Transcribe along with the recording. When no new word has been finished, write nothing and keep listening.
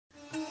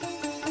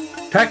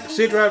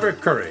Taxi Driver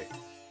Curry.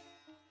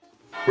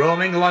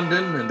 Roaming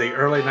London in the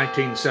early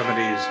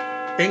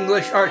 1970s,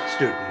 English art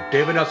student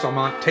David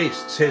Esselmont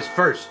tastes his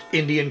first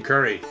Indian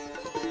curry.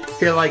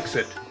 He likes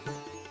it.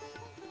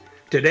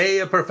 Today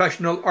a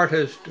professional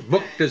artist,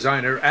 book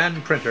designer,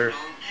 and printer,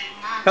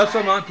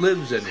 Esselmont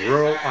lives in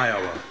rural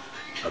Iowa,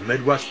 a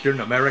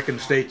Midwestern American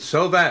state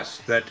so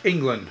vast that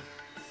England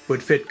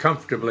would fit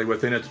comfortably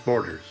within its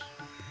borders.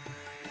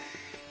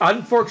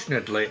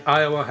 Unfortunately,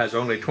 Iowa has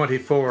only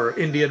 24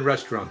 Indian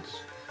restaurants,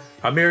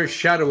 a mere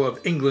shadow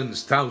of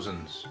England's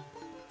thousands.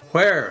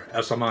 Where,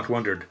 Esselmont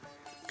wondered,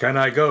 can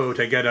I go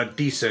to get a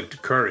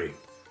decent curry?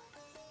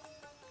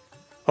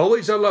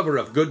 Always a lover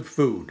of good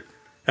food,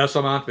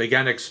 Esselmont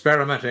began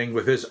experimenting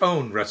with his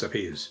own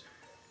recipes.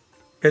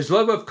 His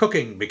love of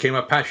cooking became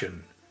a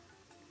passion.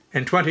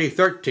 In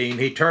 2013,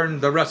 he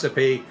turned the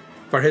recipe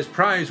for his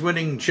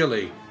prize-winning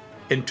chili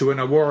into an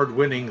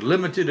award-winning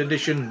limited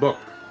edition book.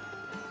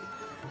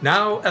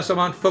 Now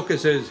Esselmont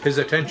focuses his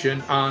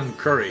attention on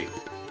curry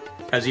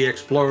as he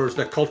explores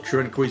the culture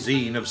and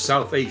cuisine of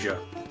South Asia,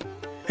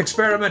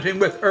 experimenting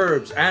with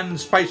herbs and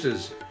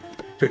spices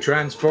to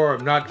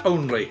transform not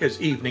only his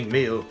evening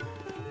meal,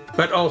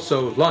 but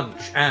also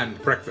lunch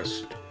and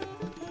breakfast.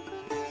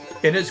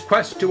 In his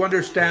quest to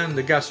understand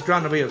the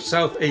gastronomy of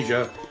South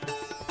Asia,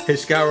 he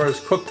scours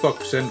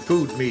cookbooks and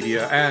food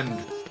media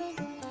and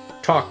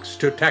talks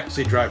to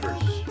taxi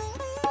drivers.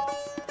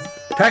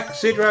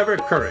 Taxi Driver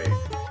Curry,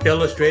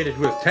 illustrated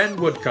with 10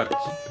 woodcuts,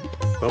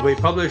 will be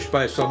published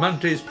by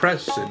Salmontes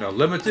Press in a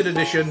limited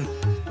edition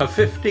of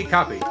 50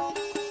 copies.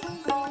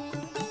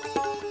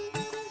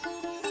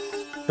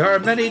 There are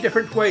many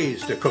different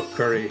ways to cook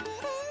curry.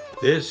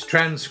 This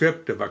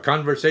transcript of a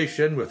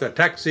conversation with a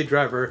taxi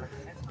driver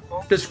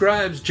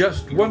describes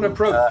just one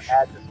approach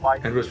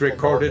and was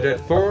recorded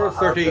at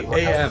 4:30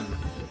 a.m.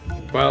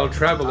 while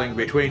traveling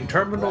between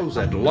terminals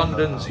at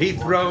London's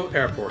Heathrow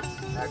Airport.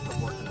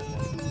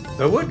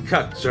 The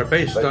woodcuts are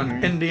based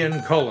on Indian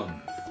kolam,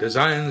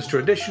 designs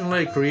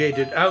traditionally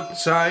created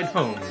outside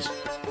homes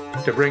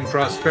to bring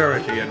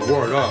prosperity and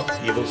ward off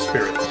evil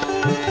spirits.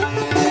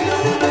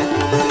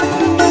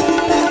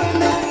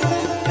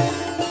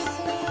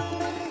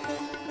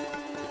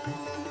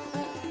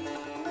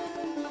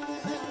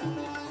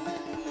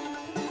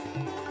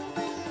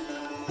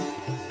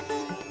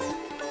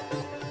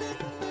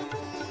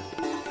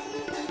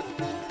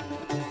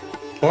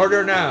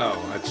 Order now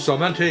at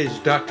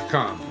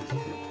Salmontes.com.